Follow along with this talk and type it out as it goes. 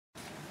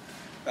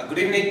Good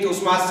evening,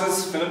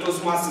 Toastmasters, fellow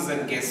Toastmasters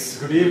and guests.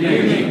 Good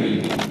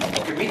evening.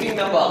 Okay, meeting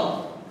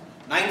number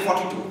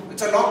 942.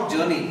 It's a long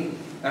journey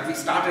that we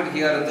started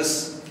here in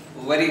this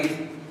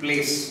very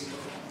place.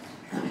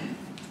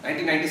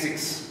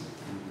 1996,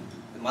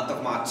 the month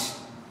of March.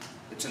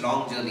 It's a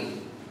long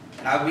journey.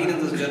 And I've been in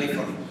this journey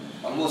for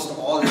almost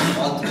all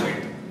through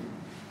it.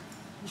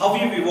 How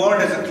we've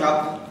evolved as a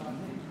club,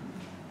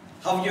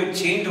 how we have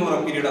changed over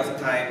a period of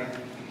time.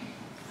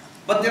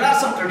 But there are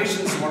some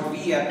traditions what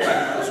we at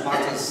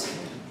Toastmasters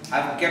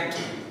have kept,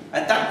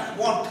 and that's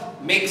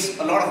what makes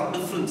a lot of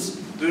difference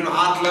between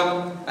our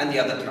club and the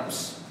other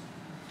clubs.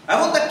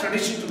 I want that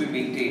tradition to be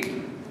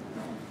maintained,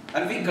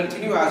 and we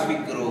continue as we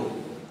grow.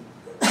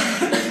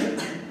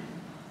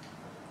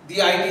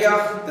 The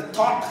idea, the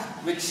thought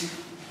which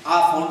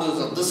our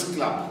founders of this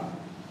club,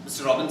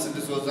 Mr. Robinson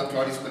D'Souza,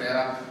 Claudius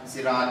Pereira,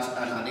 Siraj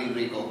and Anil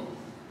Rico,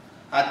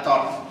 had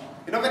thought,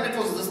 when it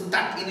was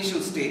that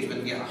initial stage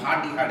when we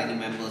hardly had any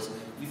members,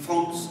 we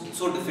found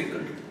so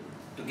difficult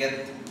to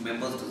get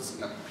members to this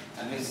club.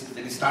 And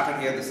when we started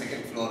here, the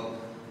second floor,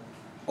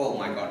 oh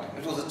my God,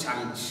 it was a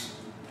challenge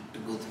to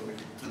go through it,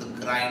 through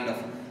the grind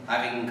of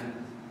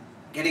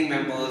getting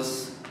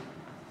members,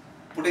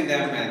 putting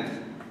them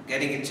and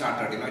getting it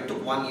chartered. It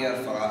took 1 year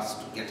for us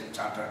to get it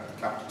chartered, the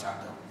club to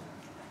charter.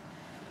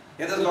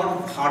 Yeah, there's a lot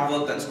of hard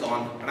work that's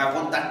gone, and I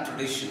want that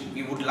tradition.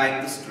 We would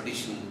like this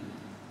tradition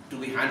to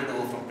be handed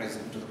over from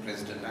president to the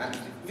president, and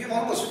we've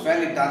almost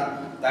fairly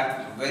done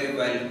that very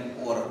well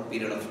over a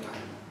period of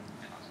time.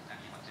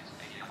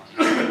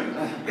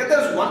 Yeah,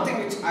 there's one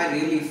thing which I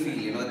really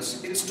feel,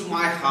 it's to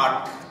my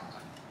heart.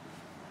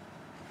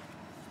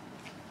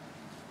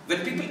 When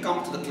people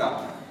come to the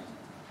club,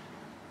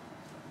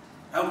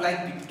 I would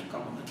like people to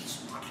come a little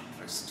smartly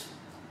dressed.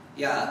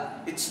 Yeah,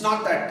 it's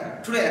not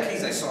that, today at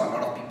least I saw a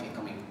lot of people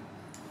coming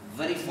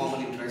very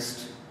formally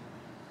dressed.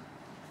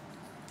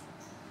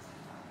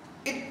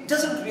 It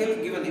doesn't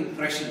really give an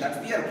impression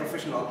that we are a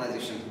professional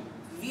organization.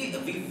 We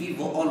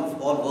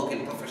all work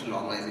in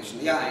professional organization.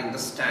 Yeah, I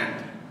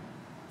understand.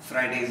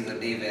 Friday is the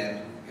day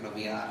where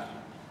we are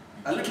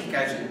a little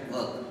casual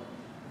work,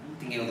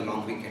 thinking of the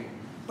long weekend.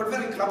 But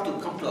when we come to a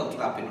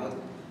club,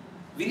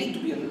 we need to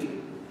be a little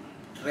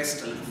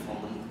dressed, a little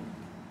formally.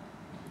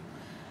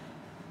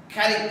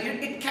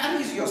 It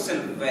carries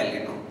yourself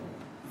well.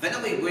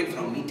 Whenever you're going for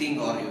a meeting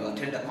or you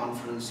attend a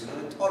conference,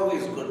 it's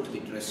always good to be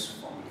dressed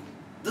formally.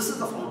 This is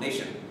the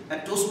foundation,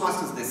 and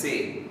Toastmasters, they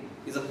say,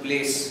 is a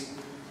place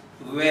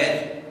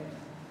where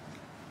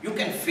you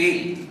can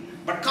fail,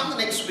 but come the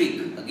next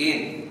week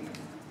again,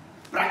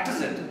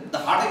 practice it. The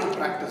harder you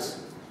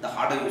practice, the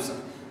harder you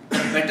serve, the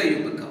better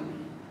you become.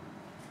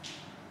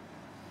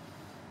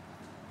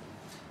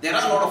 There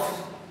are a lot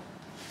of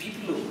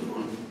people who have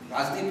grown.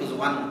 Rajdeep was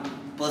one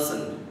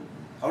person.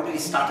 How did he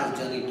start his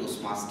journey in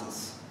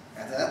Toastmasters?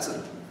 That's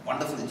a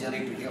wonderful journey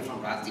to hear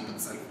from Rajdeep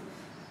himself.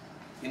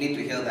 You need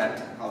to hear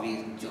that, how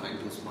we joined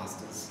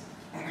Toastmasters.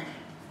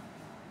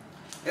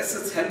 Yes,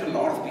 it's helped a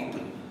lot of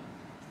people.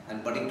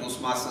 And budding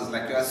Toastmasters,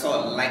 like I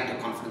saw a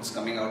light conference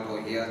coming out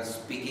over here,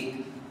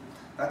 speaking.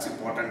 That's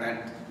important,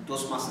 and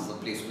Toastmasters is a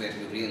place where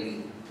you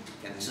really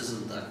can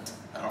chisel that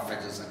rough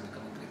edges and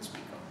become a great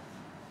speaker.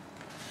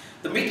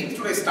 The meeting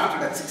today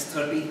started at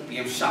 6:30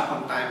 p.m. sharp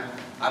on time.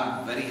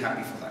 I'm very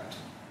happy for that.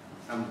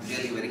 I'm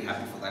really very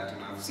happy for that.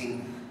 I've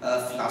seen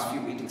last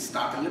few meetings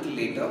start a little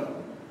later.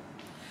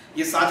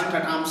 Yes, Sergeant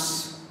at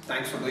Arms,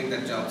 thanks for doing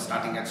that job,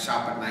 starting at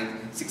sharp at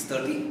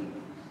 6:30.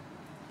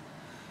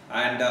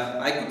 And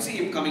I could see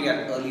him coming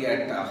early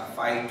at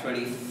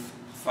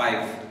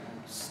 5:25,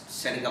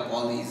 setting up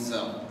all these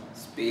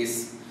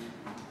space.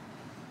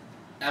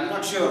 I'm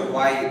not sure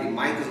why the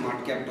mic is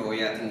not kept over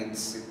here. I think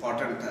it's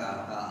important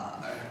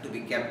to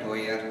be kept over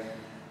here.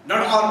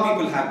 Not all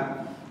people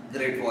have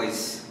great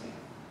voice.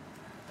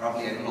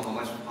 Probably, I don't know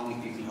how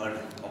many people heard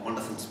a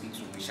wonderful speech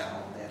from Misha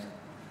out there.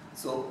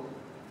 So,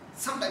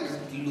 sometimes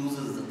it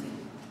loses the thing.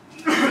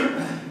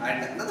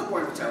 And another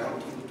point which I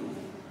want you to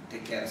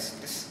take care of is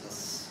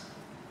this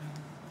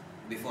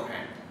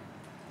beforehand.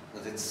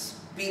 Because it's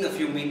been a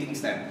few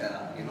meetings that,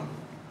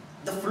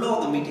 the flow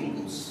of the meeting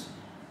goes.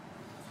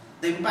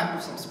 The impact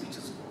of some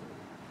speeches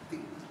go.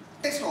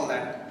 Test all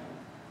that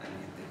and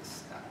get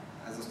things done.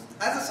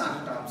 As a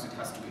sergeant at arms, it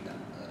has to be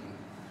done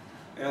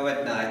early.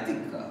 I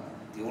think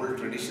the old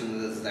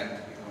tradition is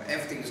that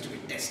everything is to be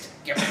tested,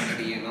 kept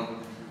ready,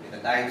 with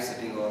a guy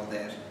sitting over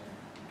there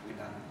to be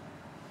done.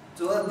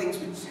 So other things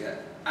which,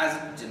 as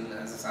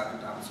a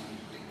sergeant at arms, you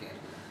need to take care.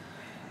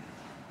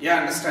 Yeah, I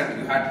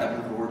understand you had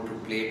double role to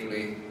play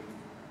today,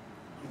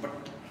 but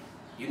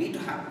you need to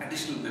have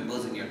additional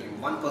members in your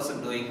team. One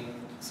person doing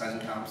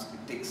sergeant at arms,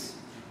 it takes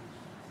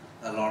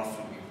a lot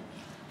from you.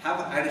 Have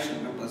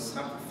additional members,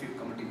 have a few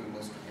committee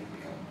members to help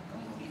you out.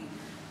 Come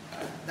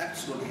on,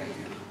 that's going to help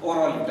you.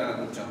 Overall, you've done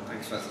a good job.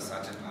 Thanks for as a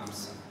sergeant at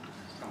arms.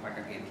 Come back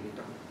again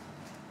later.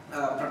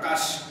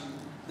 Prakash,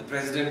 the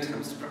president,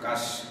 Mr.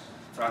 Prakash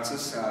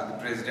Francis, the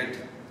president,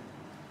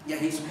 yeah,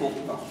 he spoke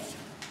about.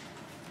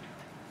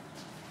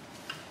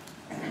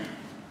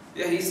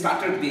 Yeah, he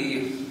started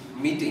the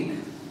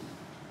meeting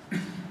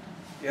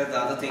Yeah, the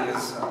other thing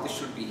is this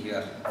should be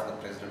here for the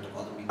president to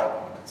call the meeting,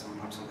 but it's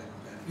not so there.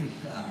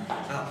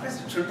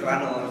 President should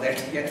run over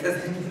that. Get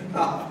us.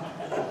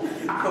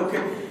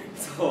 Okay.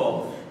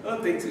 So,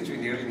 things which we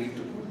really need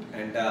to do.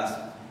 And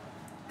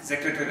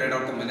Secretary read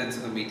out the minutes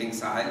of the meeting.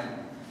 Sahil,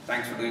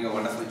 thanks for doing a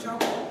wonderful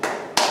job.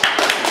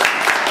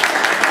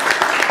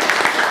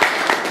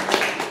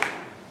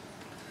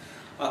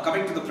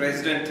 Coming to the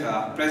President,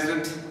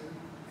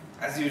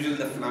 as usual,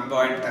 the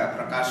flamboyant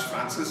Prakash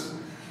Francis.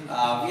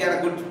 We had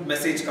a good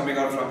message coming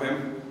out from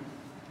him.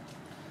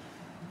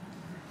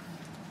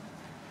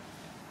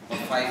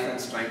 About 5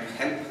 friends trying to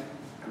help,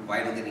 and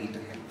why do they need to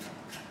help?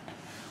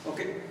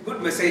 Okay,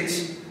 good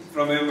message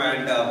from him,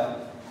 and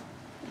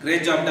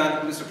great job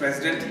done, Mr.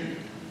 President.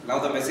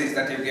 Love the message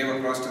that you gave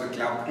across to the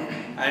club.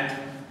 And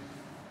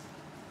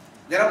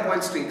there are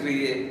points to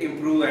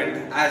improve,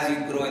 and as you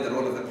grow in the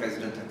role of the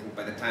President, I think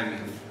by the time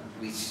you've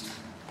reached,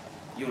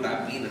 you would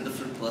have been a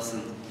different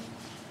person.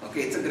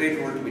 Okay, it's a great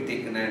role to be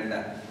taken, and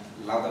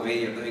love the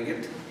way you're doing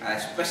it,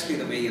 especially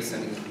the way you're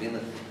sending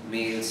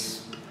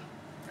mails.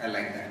 I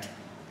like that.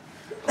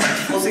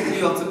 Forcing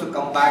you also to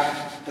come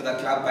back to the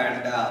club,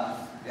 and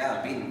yeah,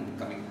 I've been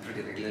coming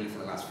pretty regularly for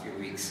the last few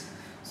weeks.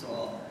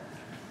 So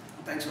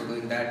thanks for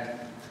doing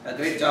that. A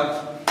great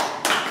job.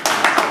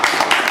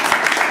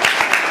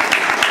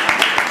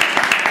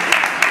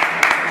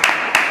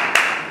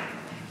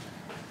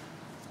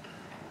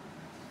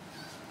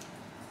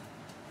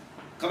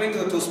 Coming to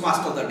the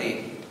Toastmaster of the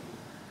day,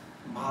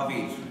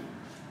 Mahavir.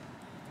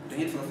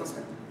 Doing it for the first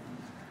time?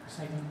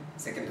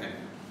 Second time.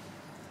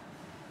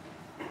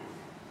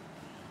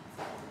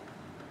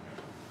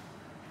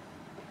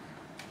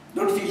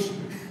 Don't feel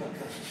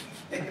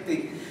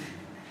anything.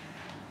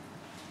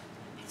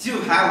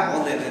 You have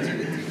all the energy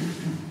with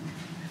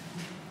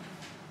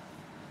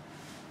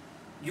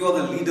you. You are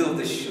the leader of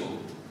the show.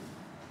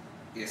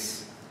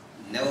 Yes.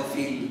 Never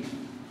feel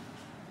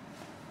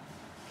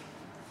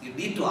you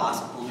need to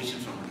ask permission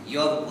from me. You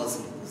are the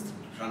person who's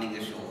running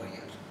the show over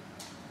here.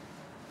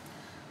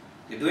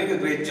 You're doing a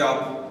great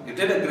job. You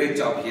did a great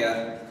job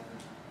here.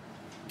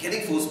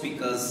 Getting 4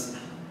 speakers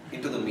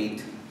into the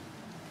meet.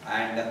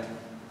 And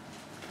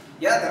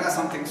yeah, there are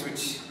some things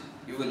which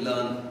you will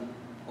learn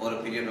over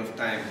a period of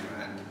time.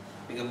 And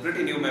being a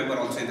pretty new member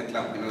also in the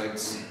club, you know,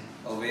 it's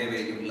a way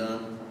where you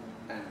learn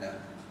and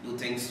do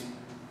things.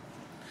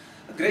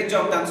 A great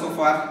job done so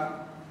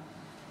far.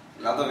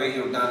 Love the way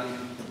you've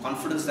done. The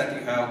confidence that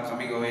you have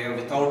coming over here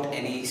without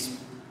any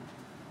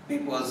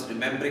papers,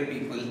 remembering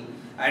people.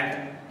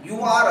 And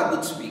you are a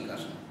good speaker.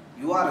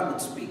 You are a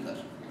good speaker.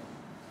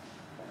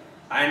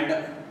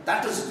 And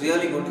that is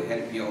really going to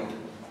help you out.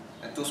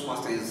 And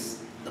Toastmaster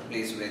is the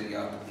place where you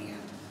have to be at.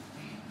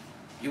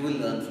 You will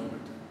learn from it.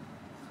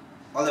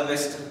 All the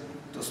best,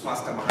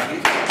 Toastmaster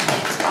Mahavir.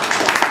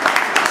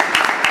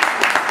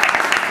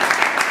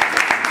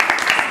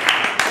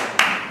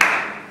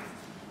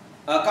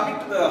 Coming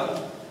to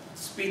the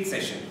speech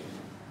session,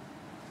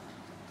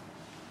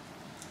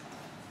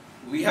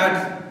 we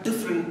had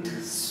different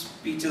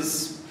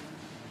speeches,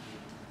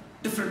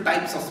 different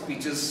types of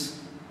speeches,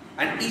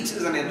 and each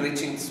is an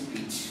enriching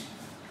speech.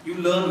 You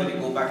learn when you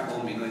go back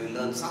home, you know, you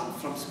learn some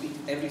from speech.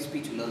 Every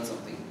speech you learn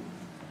something.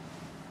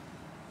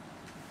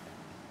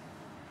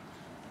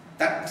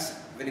 That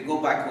when you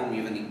go back home,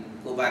 when you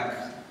go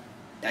back,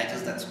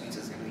 digest that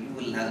speeches, you know, you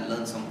will have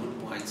learn some good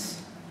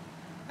points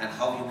and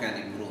how you can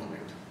improve on it.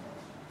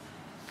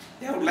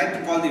 Yeah, I would like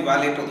to call the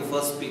valet of the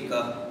first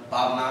speaker,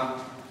 Bhavna.